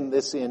in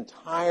this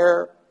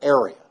entire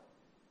area,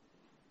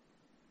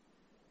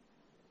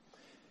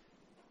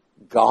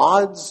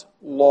 God's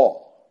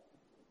law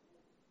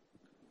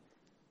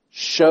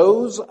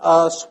shows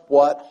us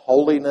what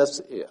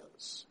holiness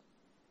is.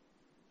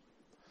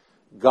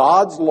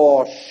 God's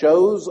law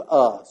shows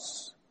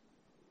us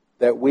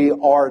that we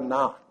are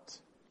not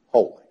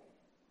holy.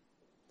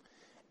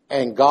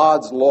 And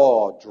God's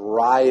law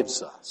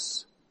drives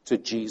us to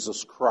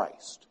Jesus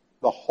Christ,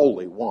 the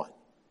Holy One.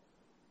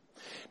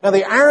 Now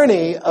the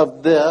irony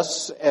of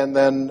this, and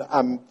then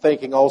I'm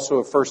thinking also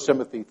of 1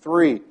 Timothy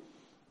 3,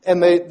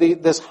 and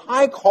this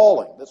high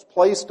calling that's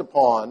placed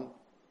upon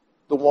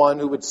the one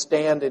who would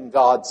stand in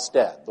God's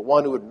stead, the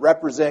one who would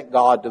represent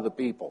God to the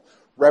people,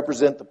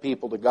 represent the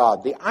people to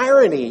God. The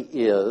irony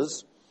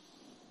is,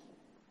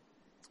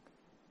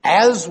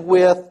 as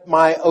with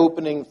my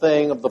opening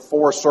thing of the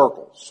 4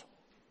 circles,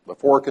 the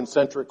 4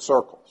 concentric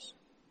circles,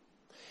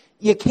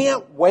 you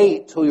can't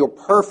wait till you're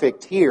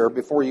perfect here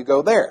before you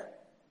go there.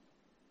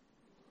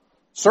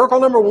 Circle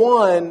number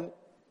 1,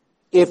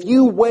 if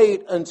you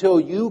wait until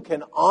you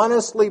can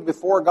honestly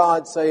before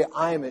God say,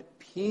 I am at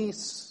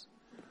peace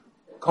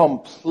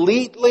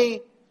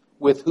completely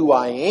with who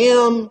I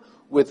am,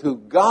 with who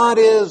God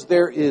is.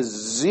 There is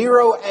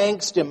zero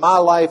angst in my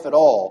life at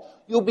all.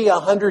 You'll be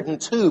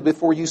 102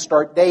 before you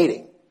start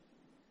dating.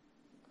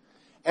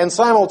 And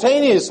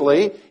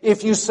simultaneously,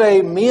 if you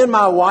say, me and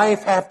my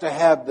wife have to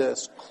have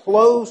this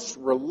close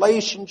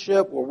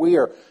relationship where we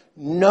are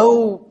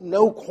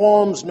no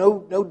qualms,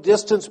 no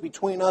distance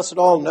between us at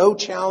all, no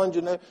challenge,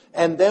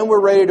 and then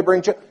we're ready to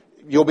bring children,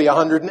 you'll be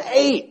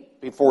 108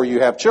 before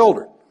you have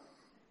children.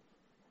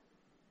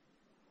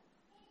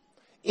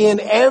 In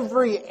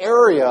every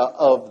area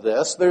of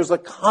this, there's a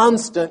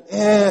constant,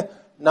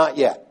 not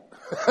yet,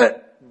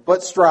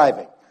 but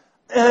striving.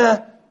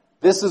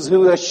 This is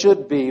who I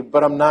should be,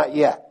 but I'm not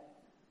yet.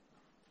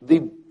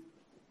 The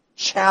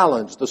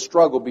challenge, the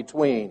struggle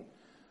between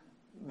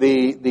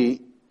the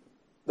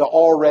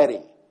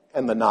already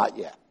and the not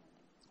yet.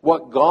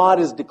 What God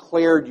has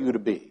declared you to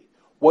be.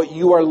 What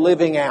you are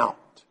living out.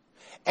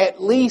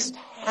 At least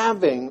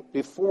having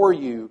before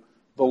you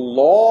the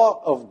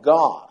law of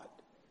God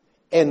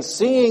and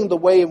seeing the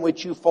way in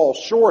which you fall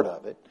short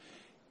of it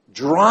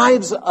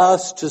drives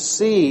us to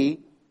see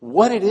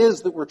what it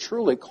is that we're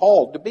truly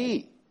called to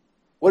be.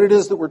 What it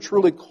is that we're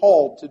truly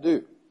called to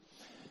do.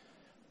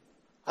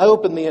 I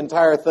opened the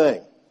entire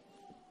thing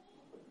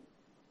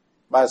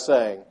by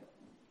saying,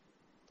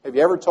 have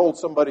you ever told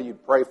somebody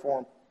you'd pray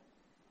for them?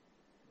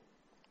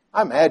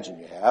 I imagine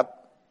you have.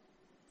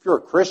 If you're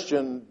a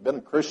Christian, been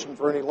a Christian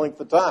for any length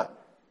of time,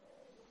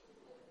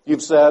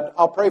 you've said,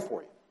 I'll pray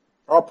for you.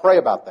 Or I'll pray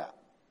about that.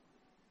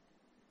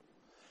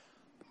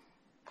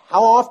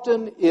 How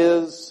often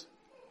is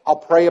I'll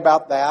pray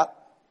about that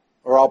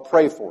or I'll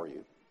pray for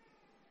you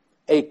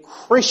a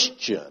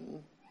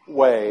Christian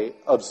way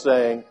of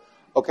saying,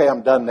 okay,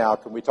 I'm done now.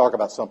 Can we talk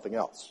about something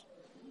else?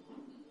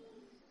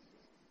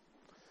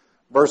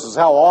 Versus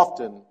how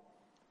often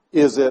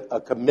is it a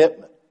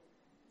commitment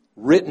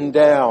written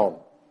down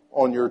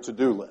on your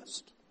to-do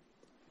list?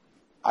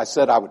 I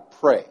said I would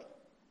pray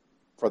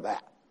for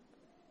that.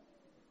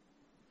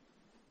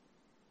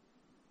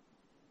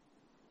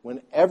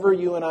 Whenever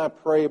you and I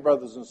pray,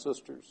 brothers and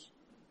sisters,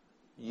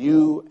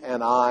 you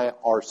and I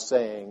are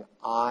saying,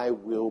 I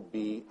will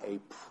be a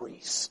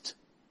priest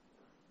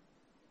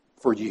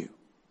for you.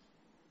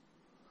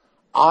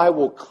 I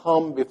will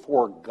come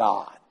before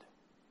God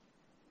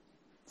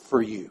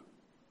for you.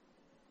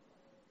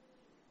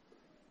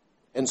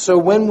 And so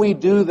when we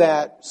do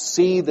that,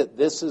 see that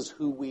this is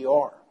who we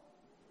are.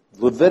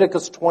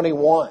 Leviticus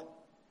 21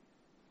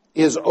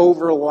 is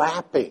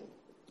overlapping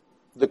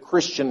the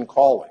Christian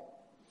calling.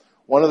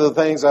 One of the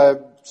things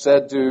I've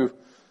said to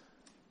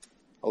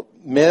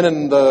men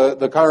in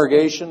the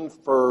congregation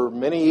for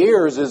many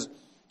years is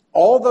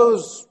all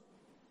those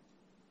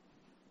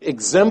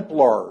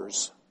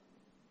exemplars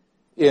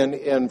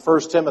in 1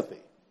 Timothy.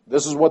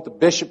 This is what the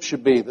bishop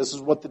should be. This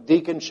is what the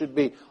deacon should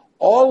be.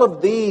 All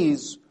of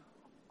these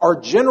are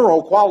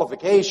general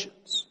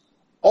qualifications.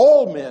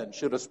 All men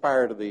should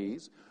aspire to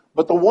these,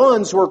 but the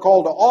ones who are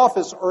called to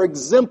office are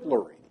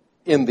exemplary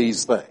in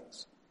these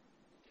things.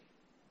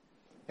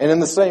 And in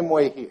the same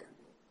way here,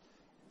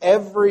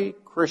 every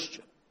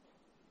Christian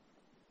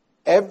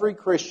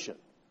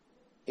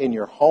in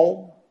your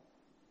home,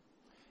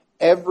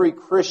 every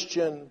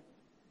Christian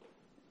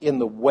in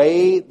the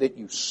way that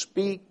you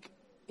speak,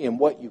 in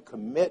what you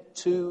commit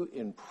to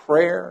in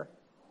prayer,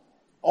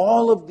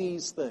 all of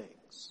these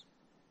things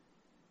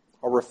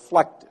are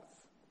reflective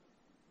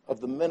of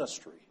the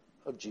ministry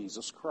of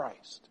Jesus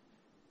Christ.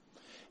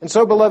 And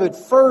so, beloved,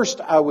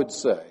 first I would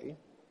say,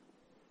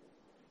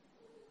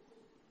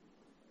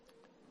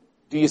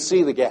 do you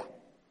see the gap?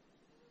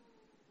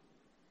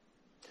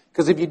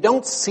 Because if you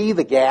don't see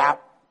the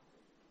gap,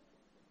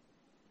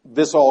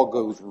 this all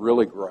goes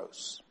really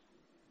gross.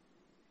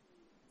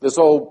 This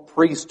old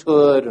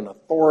priesthood and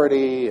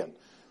authority and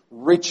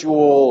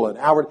ritual and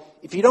outward.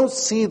 If you don't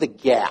see the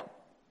gap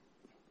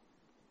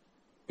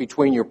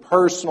between your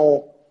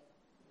personal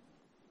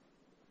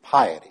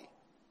piety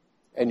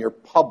and your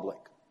public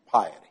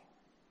piety,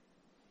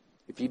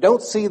 if you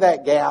don't see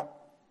that gap,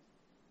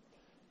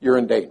 you're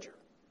in danger.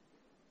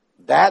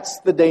 That's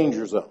the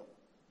danger zone.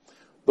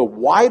 The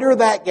wider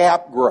that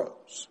gap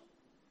grows,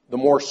 the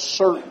more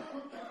certain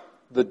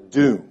the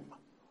doom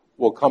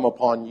will come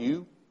upon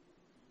you,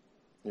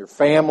 your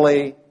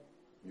family,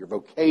 your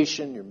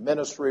vocation, your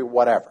ministry,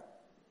 whatever.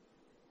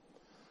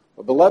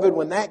 But beloved,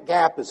 when that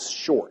gap is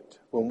short,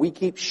 when we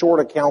keep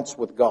short accounts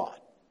with God,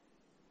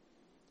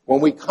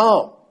 when we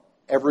come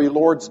every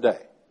Lord's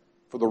Day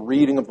for the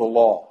reading of the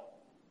law,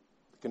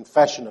 the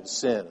confession of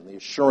sin, and the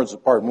assurance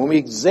of pardon, when we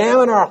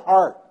examine our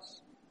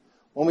hearts,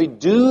 when we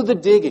do the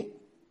digging,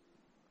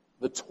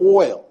 the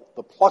toil,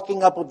 the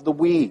plucking up of the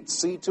weeds,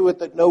 see to it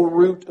that no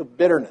root of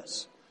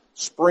bitterness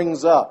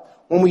springs up.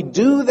 When we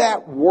do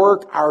that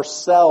work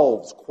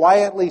ourselves,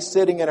 quietly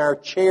sitting in our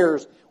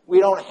chairs, we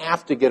don't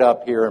have to get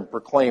up here and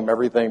proclaim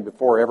everything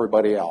before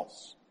everybody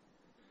else.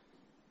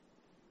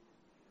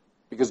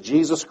 Because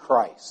Jesus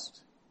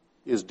Christ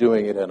is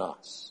doing it in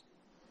us,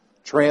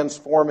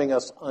 transforming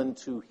us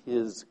unto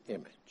His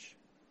image.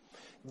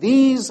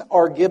 These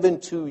are given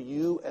to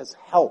you as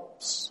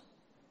helps.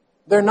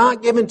 They're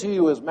not given to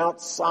you as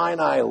Mount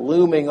Sinai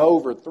looming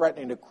over,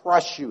 threatening to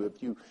crush you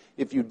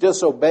if you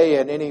disobey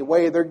in any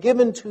way. They're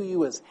given to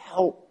you as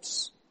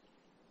helps.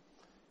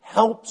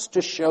 Helps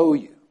to show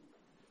you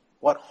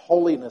what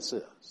holiness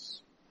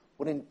is,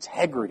 what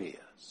integrity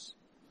is,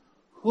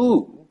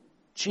 who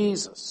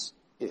Jesus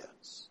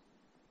is,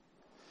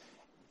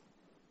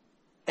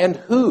 and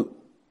who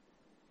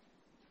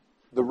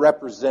the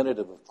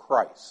representative of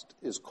Christ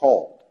is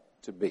called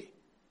to be.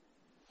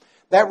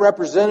 That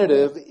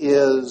representative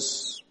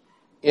is,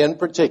 in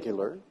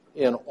particular,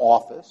 in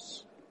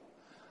office,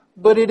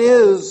 but it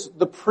is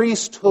the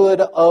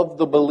priesthood of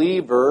the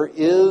believer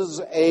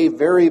is a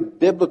very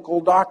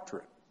biblical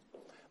doctrine.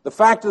 The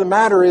fact of the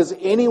matter is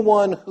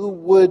anyone who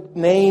would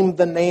name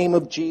the name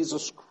of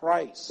Jesus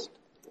Christ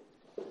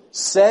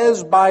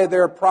says by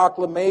their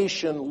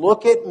proclamation,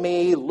 look at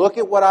me, look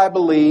at what I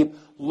believe,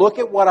 look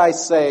at what I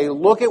say,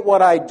 look at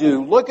what I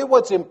do, look at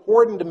what's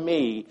important to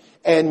me,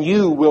 and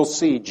you will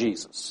see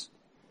Jesus.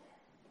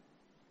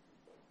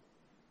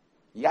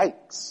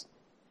 Yikes.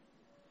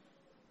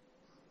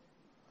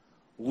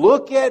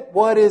 Look at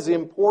what is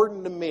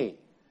important to me,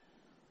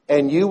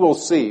 and you will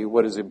see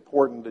what is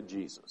important to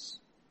Jesus.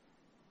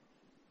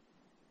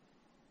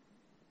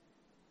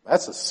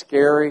 That's a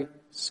scary,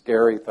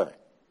 scary thing.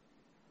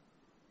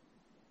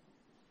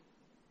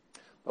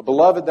 But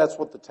beloved, that's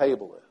what the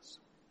table is.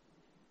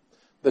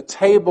 The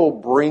table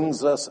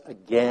brings us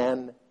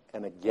again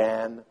and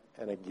again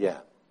and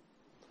again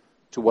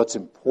to what's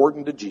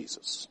important to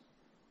Jesus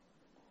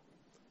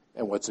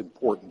and what's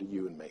important to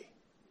you and me.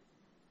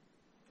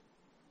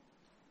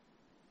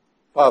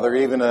 Father,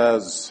 even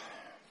as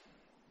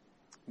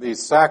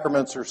these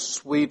sacraments are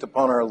sweet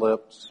upon our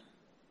lips,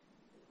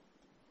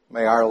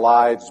 may our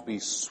lives be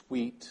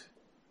sweet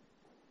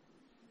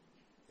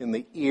in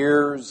the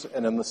ears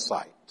and in the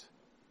sight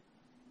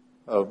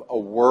of a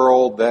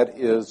world that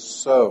is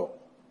so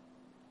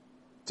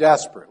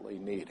desperately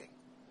needing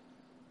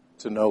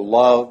to know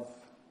love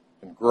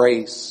and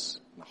grace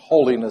and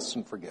holiness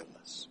and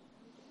forgiveness.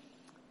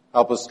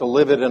 Help us to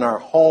live it in our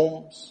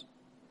homes,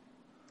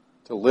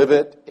 to live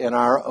it in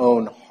our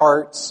own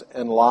hearts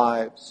and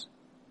lives,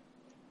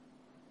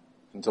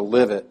 and to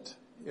live it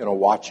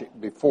in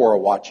before a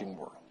watching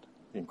world.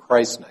 In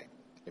Christ's name,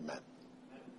 amen.